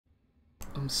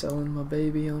I'm selling my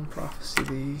baby on Prophecy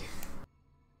League.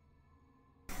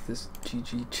 This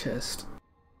GG chest.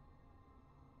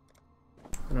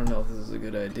 I don't know if this is a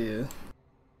good idea,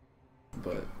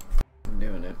 but I'm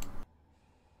doing it.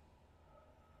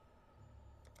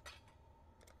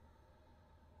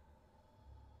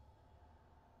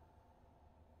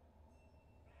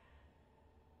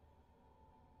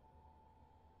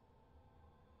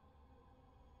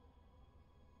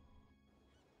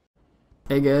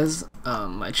 Hey guys,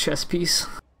 my chess piece,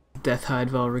 Deathhide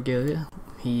Val Regalia,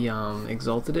 he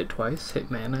exalted it twice,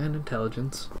 hit mana and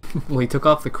intelligence. Well, he took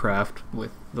off the craft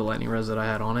with the lightning res that I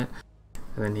had on it,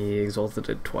 and then he exalted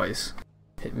it twice,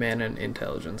 hit mana and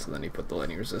intelligence, and then he put the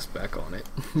lightning resist back on it,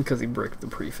 because he bricked the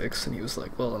prefix, and he was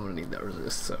like, well, I'm gonna need that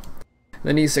resist, so.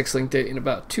 Then he 6-linked it in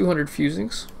about 200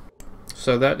 fusings,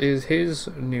 so that is his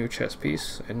new chess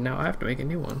piece, and now I have to make a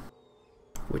new one,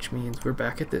 which means we're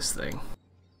back at this thing.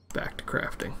 Back to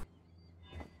crafting.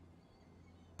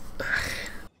 Ugh.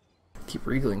 Keep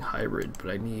regling hybrid,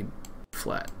 but I need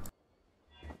flat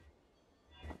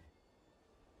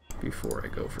before I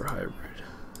go for hybrid.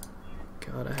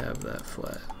 Gotta have that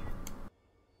flat.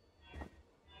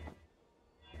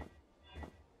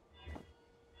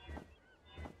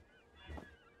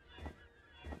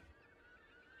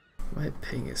 My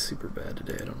ping is super bad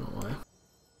today, I don't know why.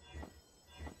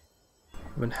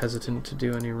 I've been hesitant to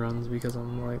do any runs because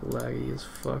I'm like laggy as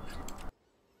fuck.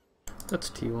 That's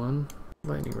T1.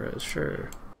 Lightning res, sure.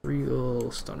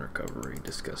 Regal, stun recovery,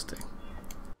 disgusting.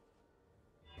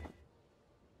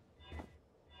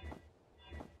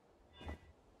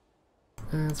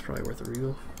 That's probably worth a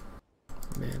regal.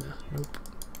 Mana, nope.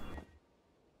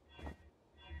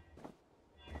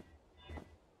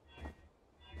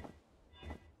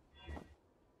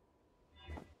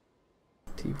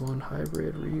 T1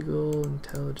 hybrid, regal,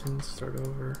 intelligence, start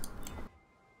over.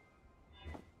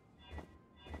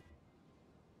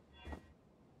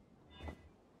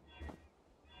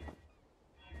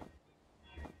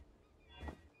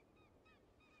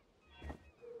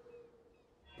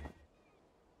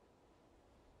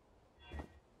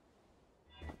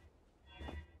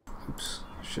 Oops,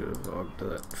 should have logged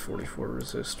that 44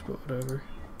 resist, but whatever.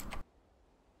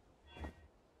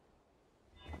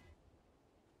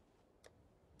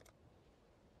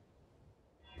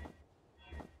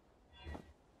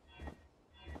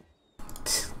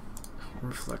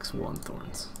 Reflects 1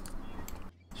 thorns.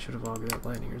 Should have logged that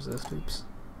lightning resist, oops.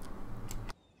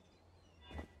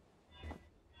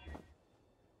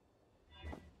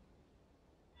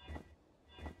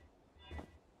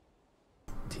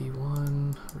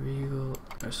 T1, regal,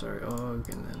 or sorry, Og,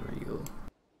 and then regal.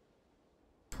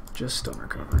 Just stun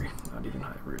recovery, not even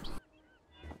hybrid.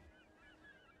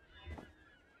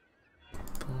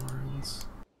 Thorns.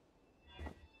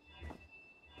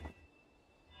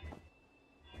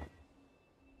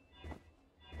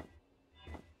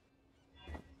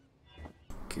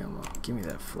 Come on, give me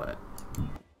that flat.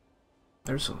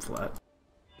 There's some flat.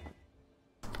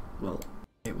 Well,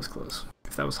 it was close.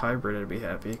 If that was hybrid, I'd be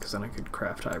happy, because then I could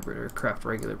craft hybrid or craft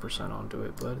regular percent onto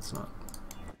it, but it's not.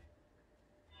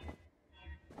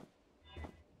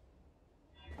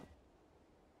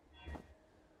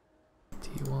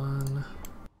 T1,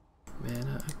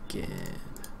 mana again.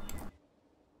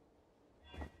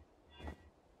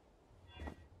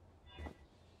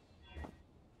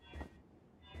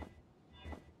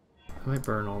 I might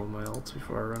burn all of my ults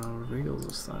before I run out of regals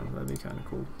this time, that'd be kind of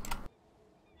cool.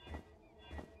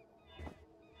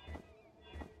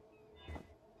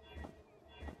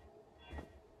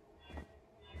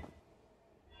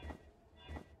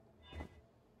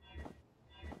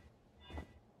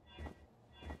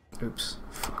 Oops,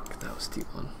 fuck, that was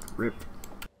T1. RIP.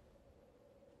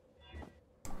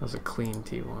 That was a clean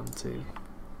T1 too.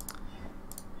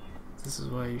 This is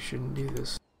why you shouldn't do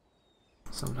this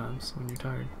sometimes when you're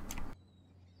tired.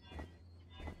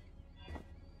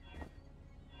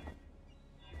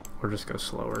 Or just go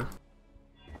slower.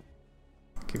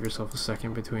 Give yourself a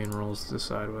second between rolls to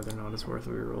decide whether or not it's worth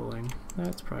re-rolling.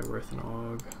 That's probably worth an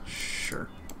Og. Sure.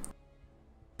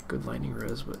 Good lightning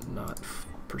res, but not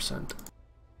percent.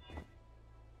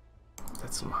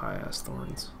 That's some high-ass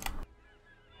thorns.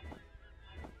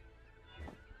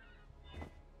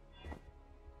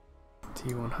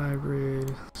 T1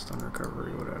 hybrid, stun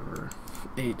recovery, whatever.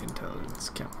 8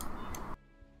 intelligence, count.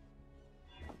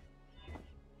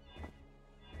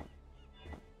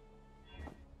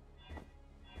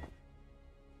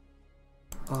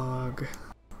 Og,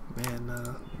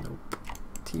 mana, nope.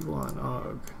 T1,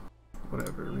 Og,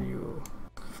 whatever, real.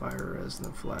 Fire res, and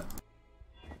then flat.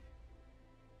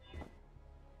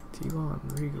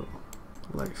 T1, regal.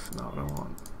 Life, not what I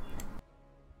want.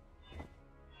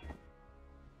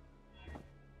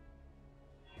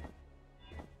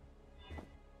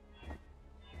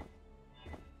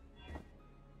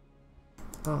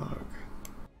 Og.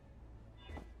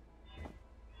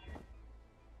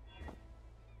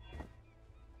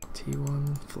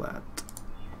 T1 flat.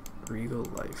 Regal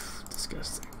life.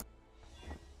 Disgusting.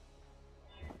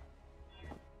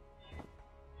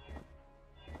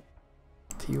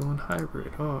 T1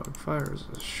 hybrid. Og. Fires.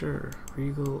 Sure.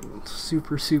 Regal.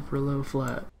 Super, super low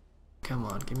flat. Come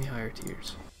on, give me higher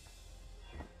tiers.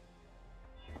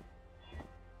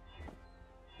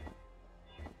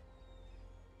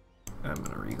 I'm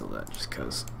gonna regal that just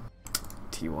cause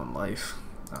T1 life.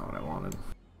 Not what I wanted.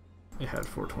 It had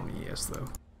 420 ES though.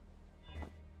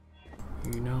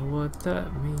 You know what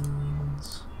that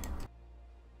means.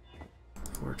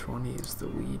 420 is the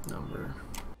weed number.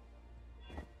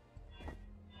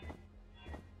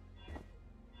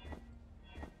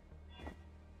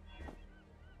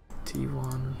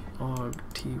 T1, Og,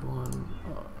 T1,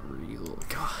 regal.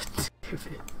 God damn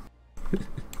it.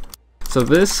 So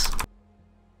this,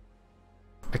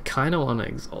 I kind of want to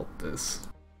exalt this.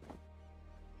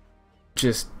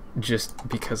 Just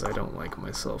because I don't like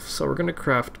myself. So we're gonna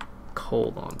craft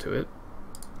cold onto it.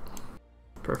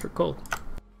 Perfect cold.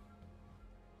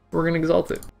 We're gonna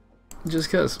exalt it.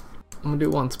 Just cause. I'm gonna do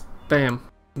it once. Bam.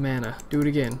 Mana. Do it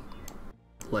again.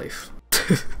 Life.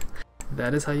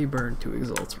 That is how you burn 2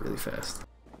 exalts really fast.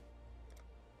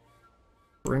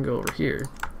 We're gonna go over here.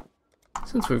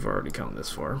 Since we've already come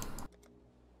this far.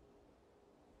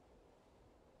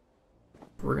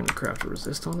 We're gonna craft a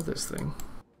resist onto this thing.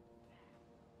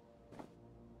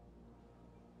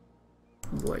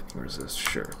 Lightning resist,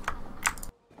 sure.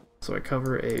 So I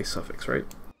cover a suffix, right?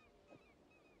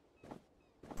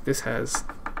 This has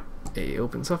a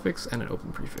open suffix and an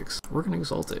open prefix. We're gonna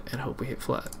exalt it and hope we hit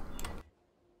flat.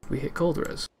 We hit cold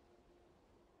res.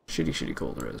 Shitty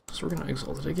cold res. So we're gonna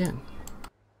exalt it again.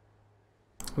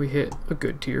 We hit a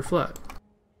good tier flat.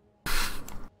 So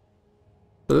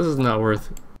this is not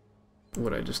worth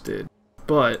what I just did.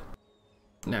 But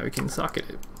now we can socket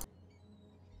it.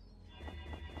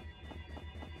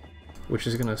 Which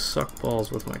is gonna suck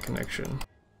balls with my connection.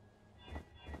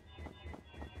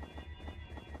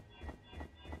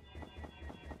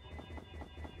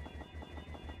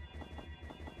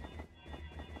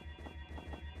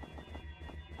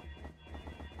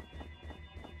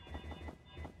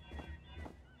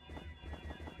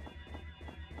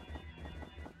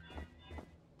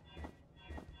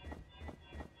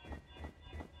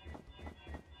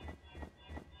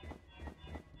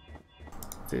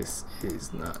 This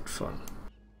is not fun.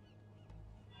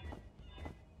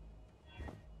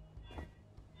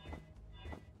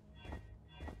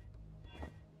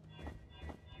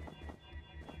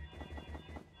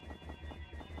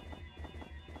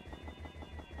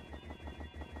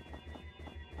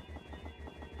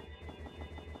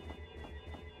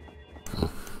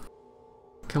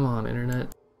 Come on,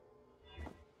 internet.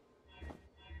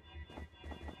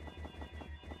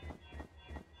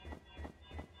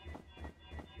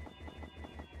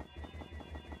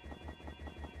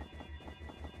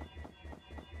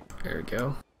 There we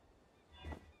go.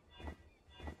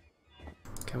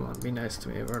 Come on, be nice to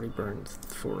me. I've already burned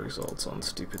 4 exalts on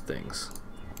stupid things.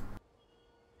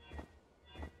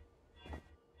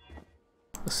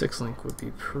 A 6 link would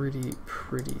be pretty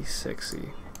sexy.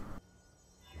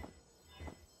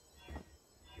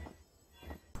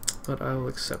 But I will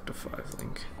accept a 5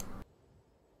 link.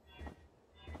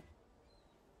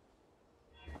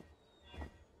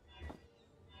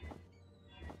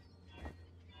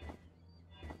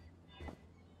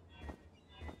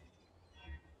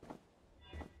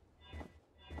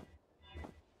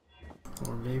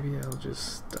 Or maybe I'll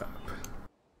just stop.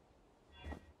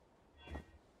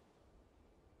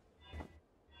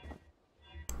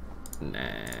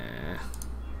 Nah.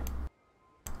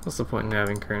 What's the point in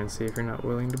having currency if you're not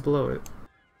willing to blow it?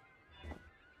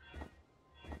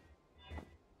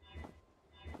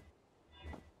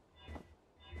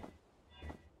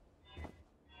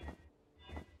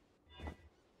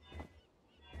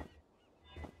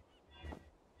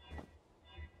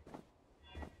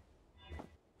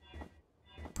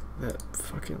 That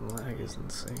fucking lag is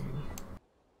insane.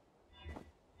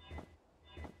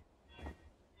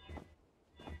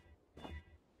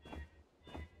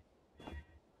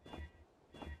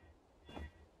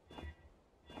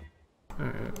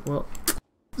 Alright, well,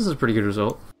 this is a pretty good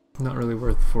result. Not really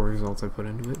worth the 4 exalts I put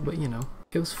into it, but you know,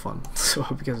 it was fun. So I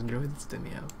hope you guys enjoyed this Demi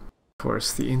out. Of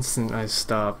course, the instant I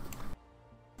stopped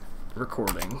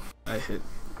recording, I hit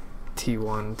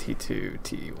T1, T2,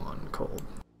 T1 cold.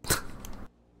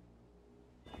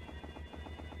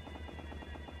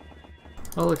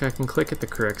 Oh look, I can click at the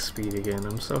correct speed again.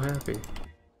 I'm so happy.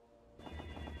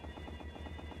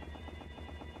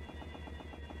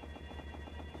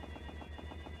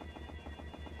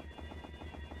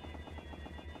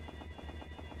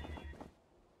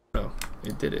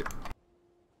 it did it.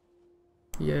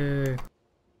 Yay.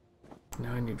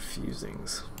 Now I need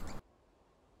fusings.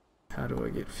 How do I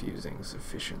get fusings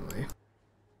efficiently?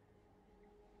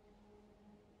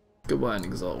 Go buy an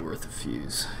Exile worth of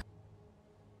fuse.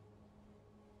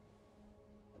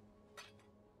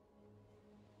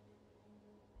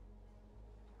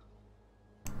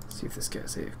 See if this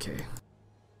guy's AFK.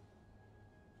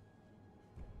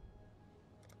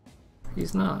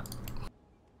 He's not.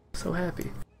 So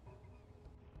happy.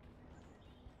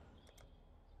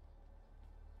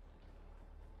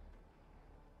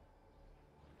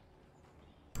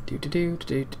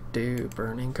 Do.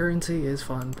 Burning currency is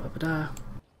fun. Ba-ba-da.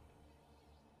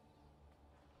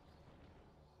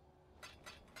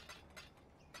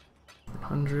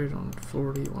 $100,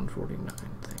 $140, $149.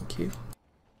 Thank you.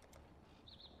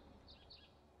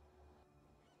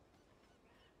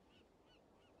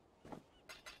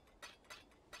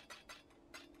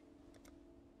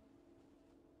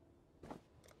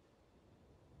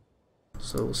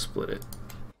 So we'll split it.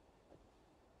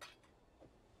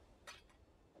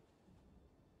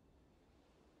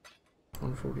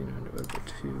 $149 divided by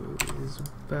 2 is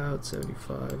about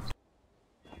 75.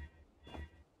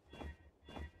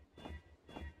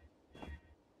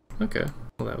 Okay,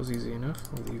 well that was easy enough.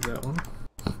 I'll leave that one.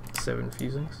 7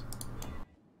 fusings.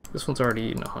 This one's already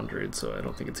eaten 100, so I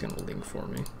don't think it's gonna link for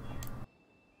me.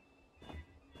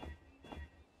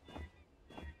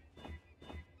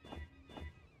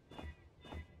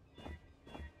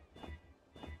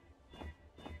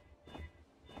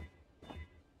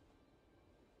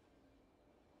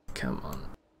 Come on.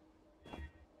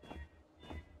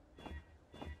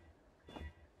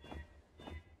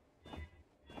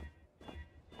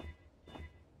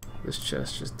 This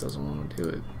chest just doesn't want to do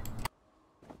it.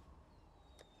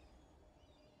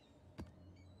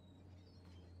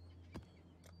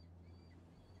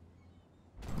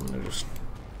 I'm gonna just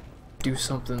do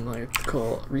something like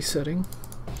call resetting.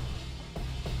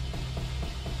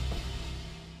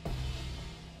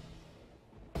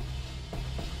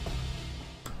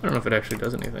 I don't know if it actually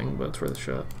does anything, but it's worth a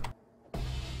shot.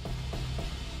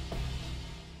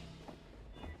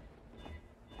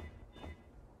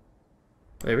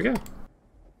 There we go.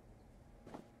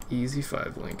 Easy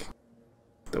 5 link.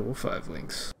 Double 5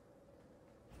 links.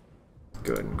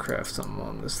 Go ahead and craft something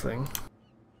on this thing.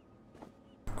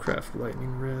 Craft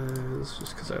lightning res,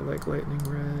 just because I like lightning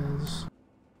res.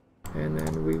 And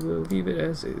then we will leave it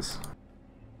as is.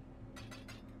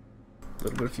 A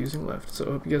little bit of fusing left, so I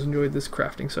hope you guys enjoyed this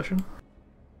crafting session.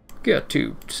 Got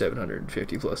 2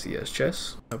 750 plus ES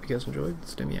chests. Hope you guys enjoyed.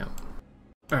 It's Demi out.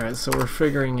 Alright, so we're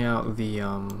figuring out the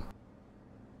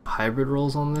hybrid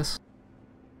rolls on this.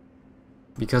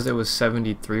 Because it was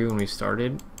 73 when we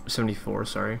started, 74,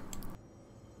 sorry.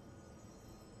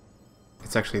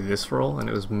 It's actually this roll, and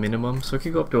it was minimum, so it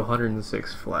could go up to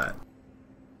 106 flat.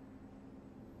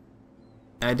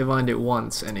 I divined it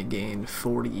once and it gained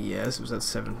 40 ES, it was at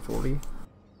 740.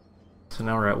 So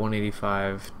now we're at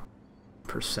 185%.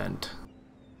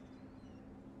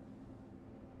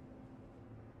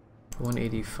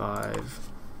 $185,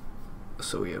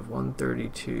 so we have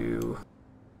 132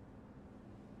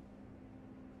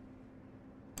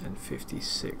 and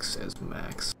 56 as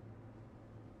max.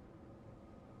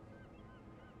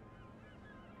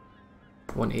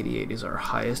 188 is our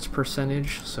highest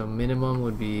percentage, so minimum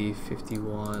would be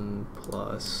 51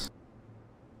 plus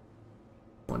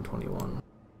 121.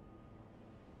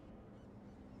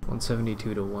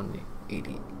 172 to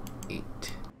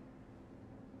 188.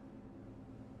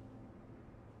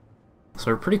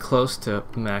 So we're pretty close to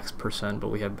max percent, but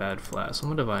we have bad flat, so I'm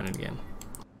gonna divine it again.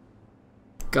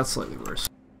 Got slightly worse.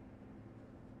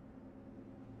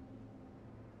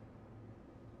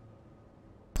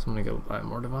 So I'm gonna go buy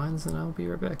more divines and I'll be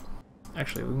right back.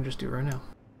 Actually, we can just do it right now.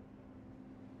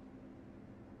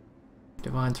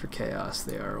 Divines for chaos,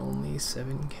 they are only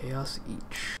 7 chaos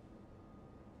each.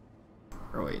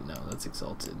 Or wait, no, that's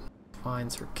exalted.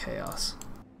 Divines for chaos.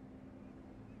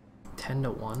 10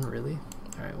 to 1, really?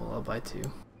 Alright, well I'll buy 2.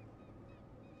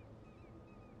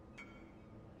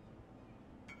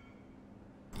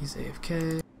 He's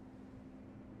AFK.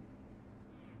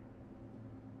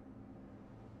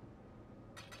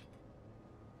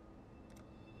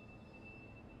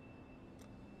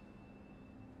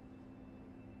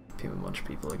 Team a bunch of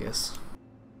people, I guess.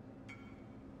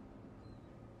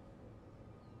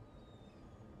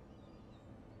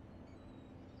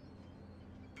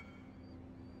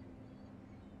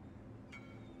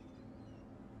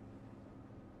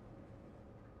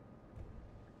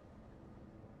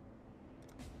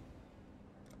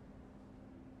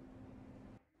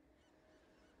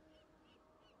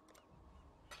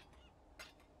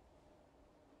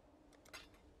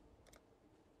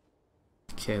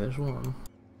 Okay, there's one.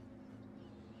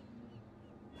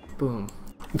 Boom.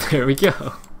 There we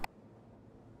go.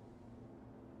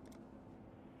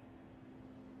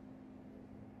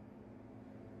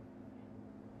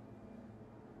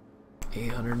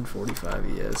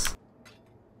 $845 ES.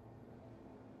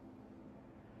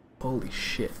 Holy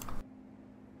shit.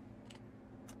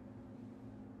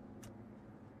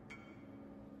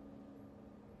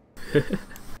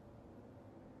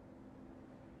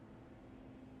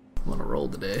 I'm on a roll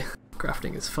today.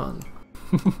 Crafting is fun.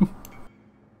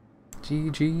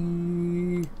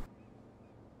 GG.